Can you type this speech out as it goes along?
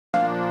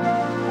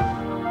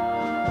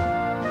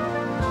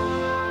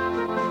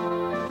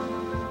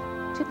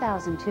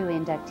2002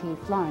 inductee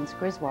Florence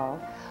Griswold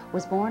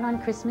was born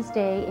on Christmas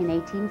Day in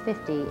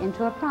 1850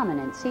 into a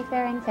prominent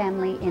seafaring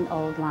family in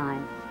Old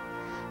Lyme.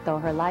 Though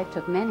her life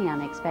took many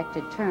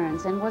unexpected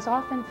turns and was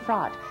often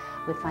fraught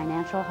with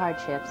financial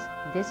hardships,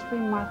 this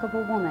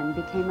remarkable woman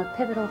became a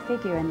pivotal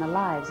figure in the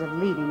lives of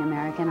leading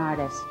American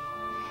artists.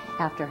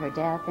 After her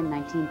death in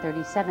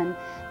 1937,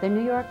 the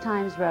New York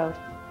Times wrote,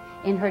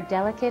 "In her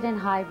delicate and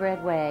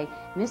high-bred way,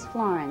 Miss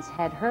Florence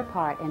had her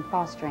part in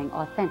fostering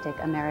authentic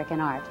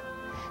American art.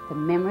 The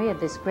memory of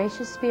this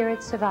gracious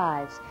spirit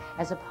survives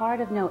as a part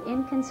of no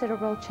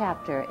inconsiderable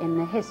chapter in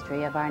the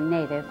history of our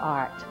native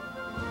art."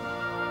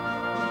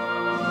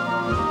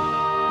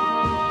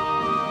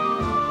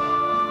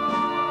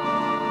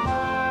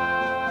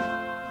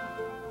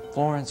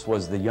 Florence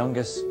was the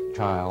youngest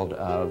child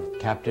of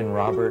Captain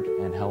Robert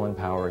and Helen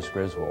Powers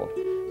Griswold.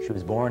 She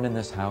was born in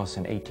this house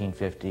in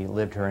 1850,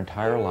 lived her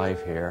entire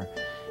life here,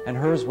 and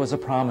hers was a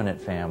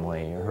prominent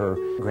family. Her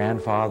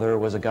grandfather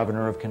was a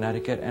governor of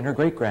Connecticut, and her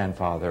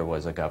great-grandfather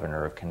was a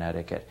governor of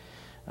Connecticut.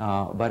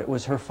 But it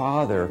was her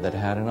father that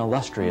had an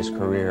illustrious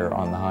career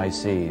on the high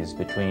seas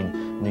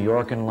between New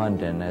York and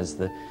London as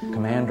the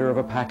commander of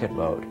a packet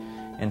boat.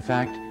 In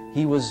fact,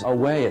 he was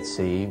away at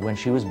sea when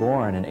she was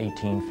born in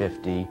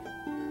 1850.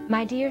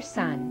 My dear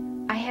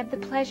son, I have the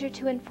pleasure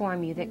to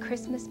inform you that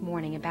Christmas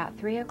morning about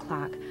 3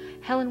 o'clock,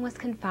 Helen was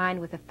confined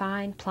with a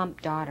fine,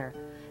 plump daughter.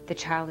 The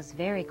child is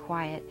very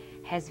quiet,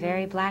 has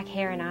very black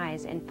hair and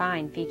eyes, and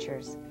fine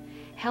features.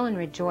 Helen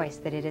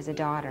rejoiced that it is a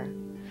daughter.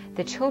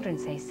 The children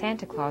say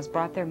Santa Claus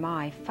brought their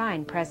ma a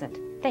fine present.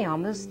 They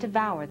almost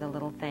devour the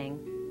little thing.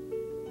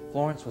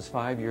 Florence was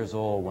 5 years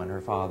old when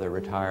her father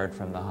retired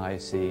from the high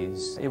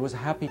seas. It was a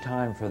happy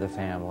time for the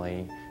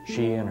family.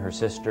 She and her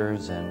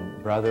sisters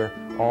and brother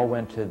all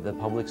went to the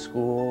public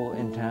school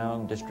in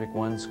town, District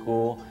 1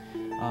 school,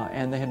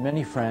 and they had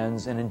many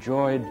friends and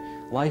enjoyed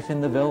life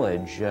in the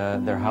village.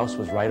 Their house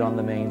was right on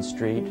the main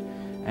street,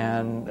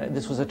 and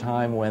this was a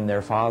time when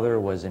their father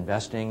was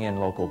investing in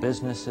local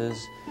businesses.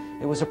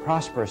 It was a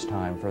prosperous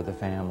time for the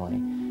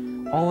family.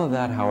 All of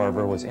that,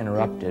 however, was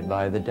interrupted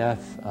by the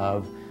death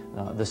of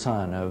the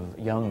son of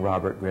young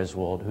Robert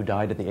Griswold, who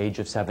died at the age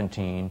of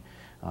 17,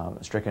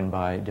 stricken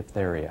by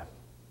diphtheria.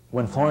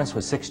 When Florence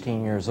was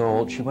 16 years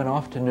old, she went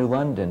off to New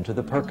London to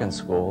the Perkins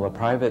School, a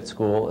private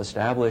school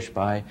established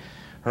by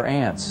her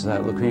aunts,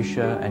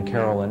 Lucretia and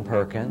Carolyn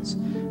Perkins,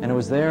 and it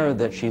was there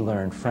that she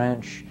learned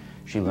French,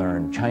 she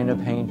learned china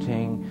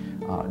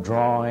painting,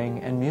 drawing,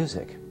 and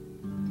music.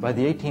 By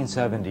the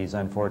 1870s,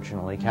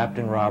 unfortunately,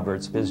 Captain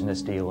Robert's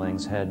business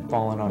dealings had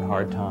fallen on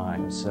hard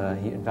times.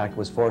 He, in fact,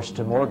 was forced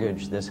to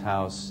mortgage this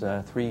house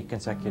 3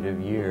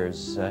 consecutive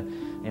years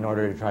in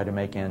order to try to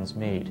make ends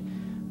meet.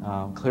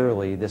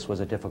 Clearly, this was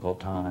a difficult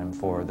time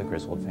for the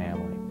Griswold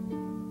family.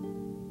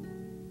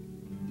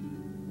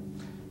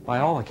 By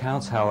all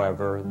accounts,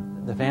 however,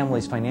 the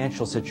family's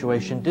financial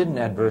situation didn't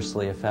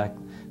adversely affect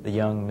the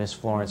young Miss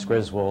Florence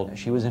Griswold.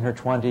 She was in her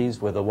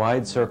 20s with a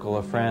wide circle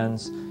of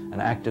friends, an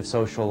active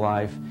social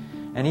life,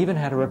 and even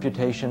had a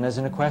reputation as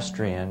an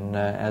equestrian,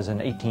 as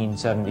an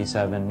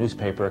 1877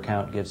 newspaper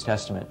account gives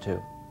testament to.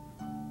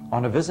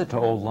 On a visit to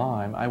Old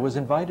Lyme, I was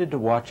invited to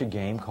watch a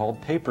game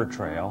called Paper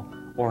Trail,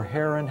 or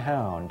Hare and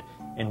Hound,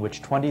 in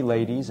which 20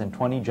 ladies and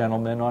 20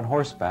 gentlemen on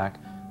horseback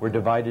were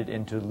divided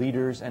into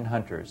leaders and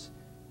hunters.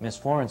 Miss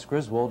Florence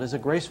Griswold is a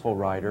graceful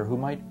rider who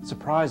might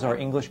surprise our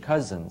English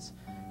cousins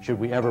should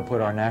we ever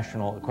put our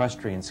national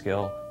equestrian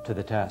skill to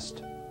the test.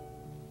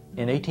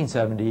 In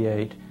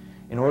 1878,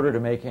 in order to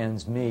make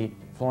ends meet,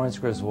 Florence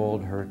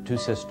Griswold, her 2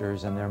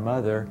 sisters, and their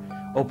mother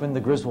opened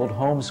the Griswold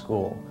Home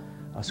School,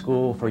 a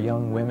school for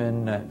young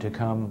women to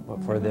come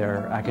for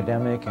their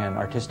academic and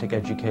artistic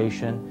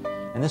education.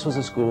 And this was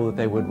a school that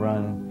they would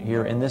run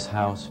here in this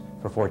house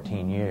for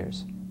 14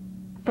 years.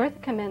 Bertha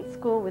commenced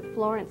school with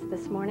Florence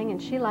this morning,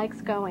 and she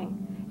likes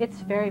going.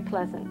 It's very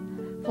pleasant.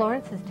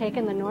 Florence has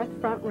taken the north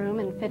front room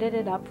and fitted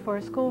it up for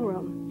a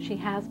schoolroom. She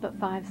has but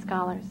 5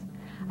 scholars.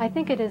 I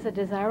think it is a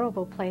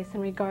desirable place in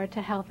regard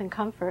to health and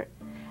comfort,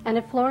 and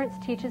if Florence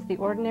teaches the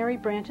ordinary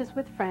branches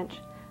with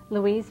French,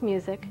 Louise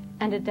music,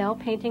 and Adele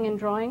painting and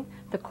drawing,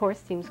 the course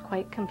seems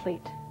quite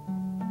complete.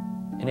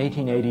 In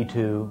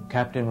 1882,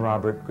 Captain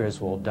Robert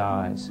Griswold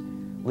dies,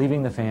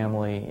 leaving the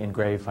family in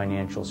grave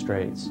financial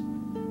straits.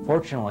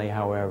 Fortunately,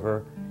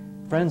 however,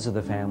 friends of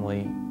the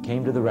family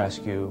came to the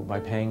rescue by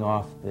paying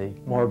off the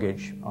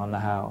mortgage on the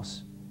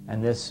house,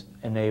 and this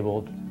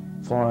enabled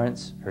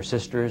Florence, her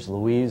sisters,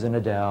 Louise and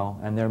Adele,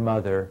 and their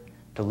mother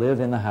to live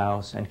in the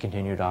house and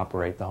continue to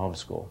operate the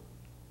homeschool.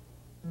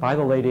 By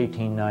the late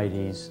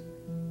 1890s,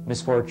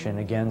 misfortune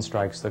again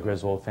strikes the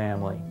Griswold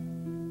family.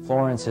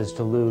 Florence is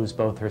to lose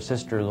both her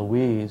sister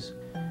Louise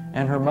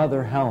and her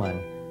mother Helen.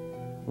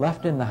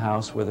 Left in the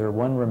house with her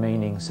one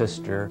remaining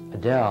sister,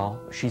 Adele,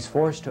 she's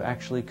forced to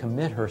actually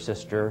commit her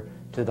sister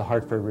to the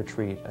Hartford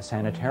Retreat, a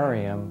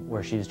sanitarium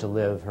where she's to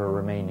live her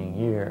remaining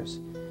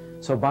years.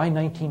 So by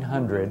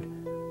 1900,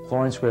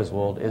 Florence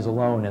Griswold is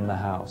alone in the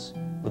house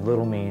with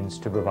little means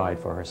to provide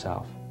for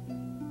herself.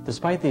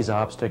 Despite these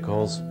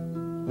obstacles,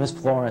 Miss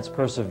Florence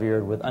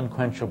persevered with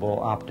unquenchable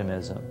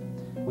optimism.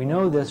 We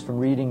know this from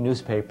reading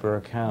newspaper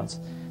accounts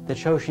that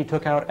show she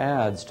took out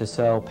ads to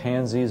sell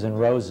pansies and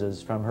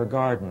roses from her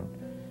garden.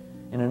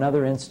 In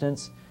another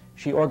instance,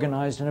 she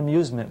organized an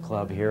amusement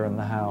club here in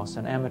the house,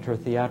 an amateur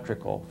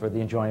theatrical for the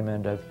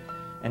enjoyment of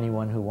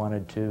anyone who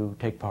wanted to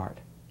take part.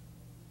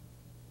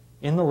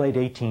 In the late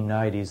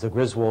 1890s, the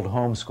Griswold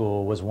home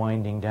school was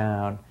winding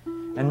down,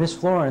 and Miss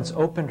Florence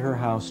opened her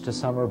house to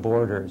summer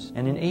boarders.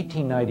 And in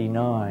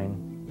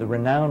 1899, the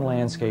renowned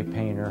landscape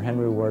painter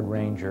Henry Ward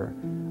Ranger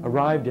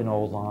arrived in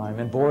Old Lyme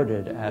and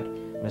boarded at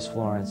Miss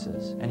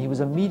Florence's. And he was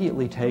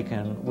immediately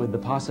taken with the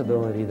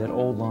possibility that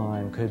Old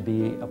Lyme could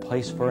be a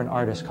place for an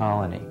artist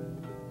colony.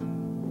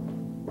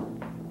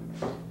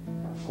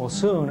 Well,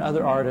 soon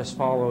other artists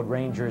followed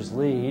Ranger's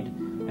lead,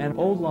 and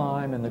Old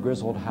Lyme and the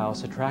Griswold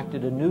house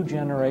attracted a new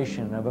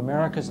generation of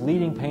America's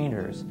leading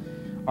painters,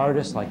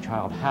 artists like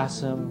Childe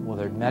Hassam,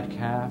 Willard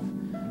Metcalf,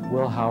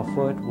 Will Howe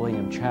Foote,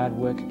 William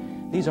Chadwick.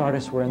 These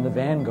artists were in the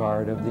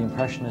vanguard of the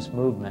Impressionist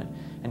movement,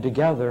 and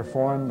together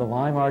formed the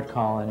Lyme Art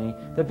Colony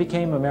that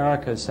became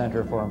America's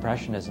Center for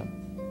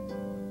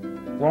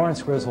Impressionism.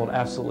 Florence Griswold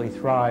absolutely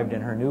thrived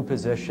in her new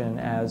position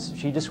as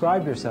she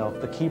described herself,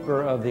 the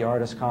keeper of the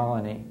artist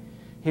colony.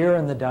 Here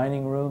in the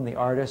dining room, the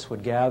artists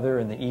would gather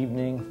in the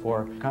evening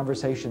for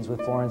conversations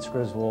with Florence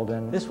Griswold,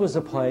 and this was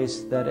a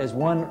place that, as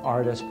one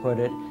artist put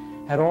it,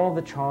 had all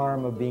the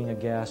charm of being a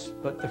guest,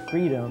 but the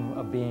freedom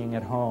of being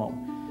at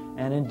home.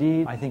 And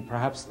indeed, I think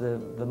perhaps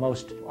the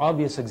most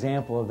obvious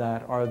example of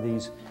that are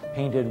these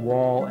painted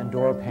wall and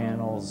door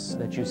panels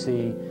that you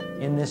see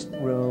in this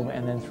room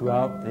and then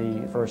throughout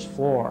the first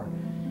floor.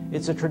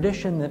 It's a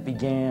tradition that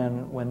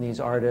began when these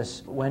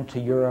artists went to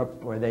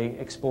Europe, where they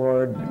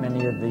explored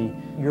many of the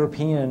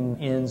European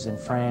inns in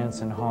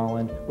France and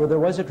Holland, where there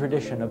was a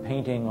tradition of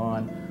painting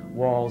on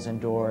walls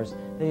and doors.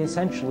 They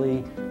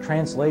essentially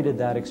translated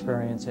that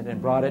experience and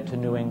brought it to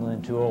New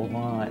England, to Old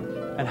Lyme.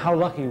 And how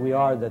lucky we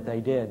are that they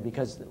did,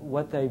 because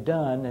what they've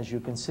done, as you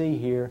can see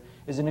here,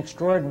 is an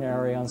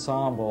extraordinary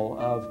ensemble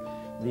of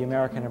the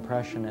American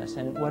Impressionists.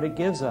 And what it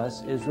gives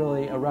us is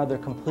really a rather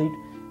complete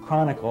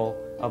chronicle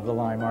of the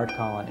Lyme Art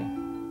Colony.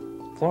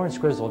 Florence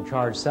Griswold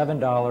charged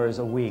 $7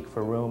 a week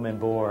for room and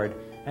board,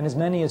 and as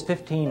many as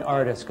 15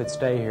 artists could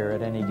stay here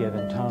at any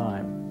given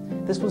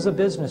time. This was a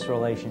business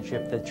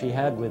relationship that she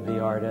had with the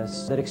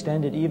artists that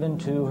extended even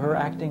to her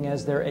acting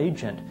as their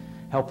agent,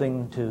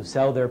 helping to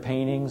sell their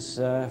paintings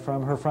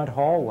from her front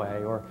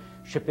hallway or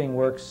shipping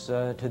works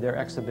to their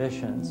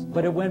exhibitions.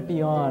 But it went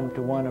beyond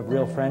to one of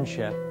real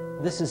friendship.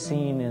 This is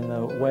seen in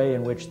the way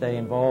in which they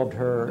involved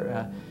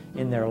her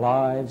in their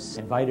lives,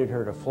 invited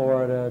her to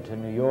Florida, to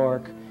New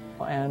York,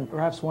 and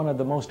perhaps one of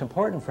the most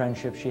important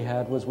friendships she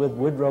had was with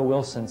Woodrow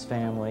Wilson's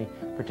family,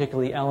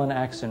 particularly Ellen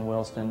Axon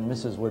Wilson,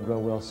 Mrs. Woodrow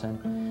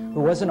Wilson, who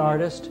was an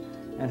artist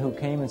and who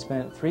came and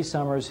spent 3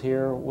 summers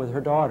here with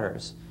her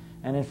daughters.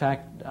 And in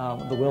fact,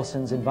 the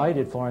Wilsons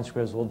invited Florence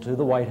Griswold to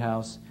the White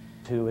House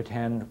to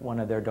attend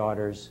one of their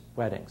daughters'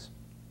 weddings.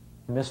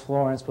 Miss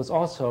Florence was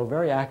also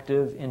very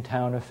active in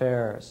town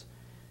affairs.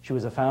 She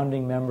was a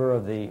founding member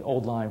of the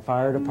Old Lyme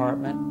Fire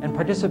Department and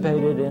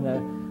participated in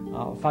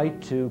a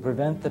fight to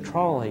prevent the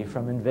trolley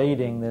from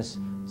invading this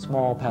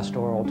small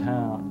pastoral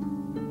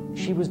town.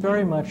 She was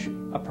very much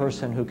a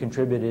person who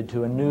contributed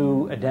to a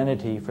new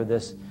identity for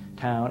this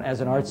town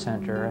as an art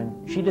center,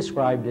 and she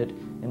described it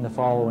in the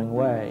following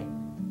way.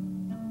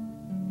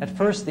 At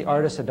first, the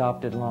artist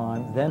adopted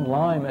Lyme, then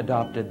Lyme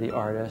adopted the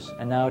artist,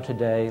 and now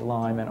today,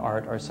 Lyme and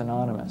art are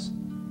synonymous.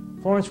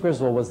 Florence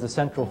Griswold was the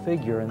central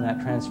figure in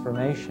that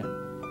transformation.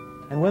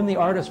 And when the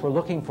artists were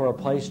looking for a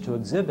place to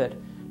exhibit,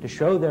 to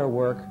show their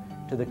work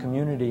to the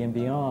community and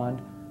beyond,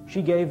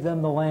 she gave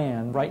them the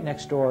land right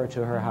next door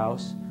to her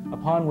house,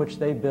 upon which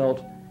they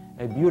built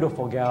a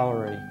beautiful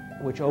gallery,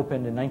 which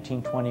opened in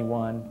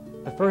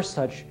 1921, the first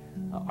such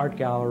art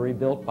gallery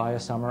built by a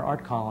summer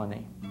art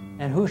colony.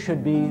 And who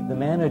should be the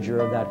manager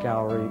of that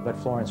gallery but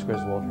Florence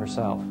Griswold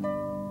herself?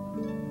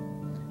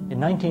 In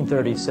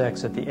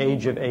 1936, at the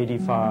age of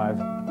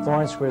 85,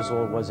 Florence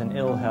Griswold was in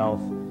ill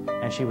health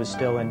and she was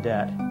still in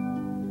debt.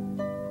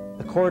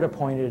 The court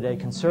appointed a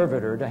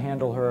conservator to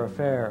handle her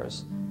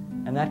affairs,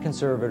 and that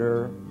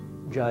conservator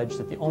judged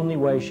that the only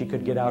way she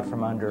could get out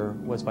from under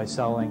was by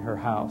selling her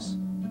house.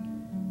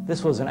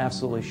 This was an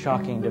absolutely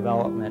shocking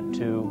development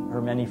to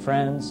her many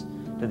friends,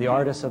 to the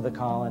artists of the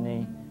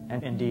colony,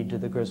 and indeed to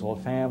the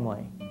Griswold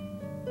family.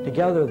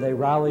 Together they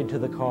rallied to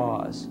the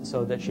cause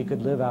so that she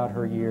could live out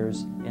her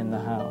years in the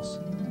house.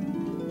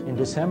 In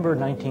December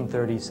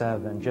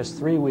 1937, just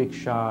 3 weeks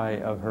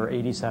shy of her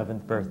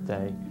 87th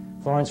birthday,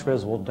 Florence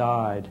Griswold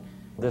died.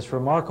 This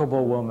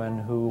remarkable woman,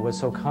 who was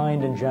so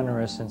kind and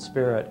generous in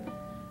spirit,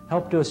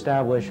 helped to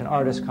establish an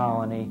artist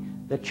colony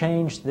that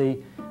changed the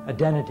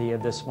identity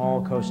of this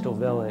small coastal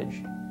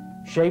village,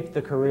 shaped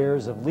the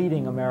careers of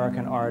leading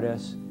American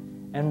artists,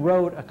 and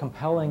wrote a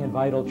compelling and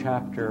vital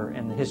chapter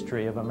in the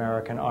history of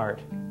American art.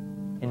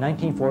 In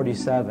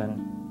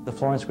 1947, the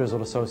Florence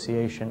Griswold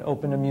Association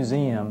opened a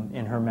museum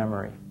in her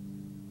memory.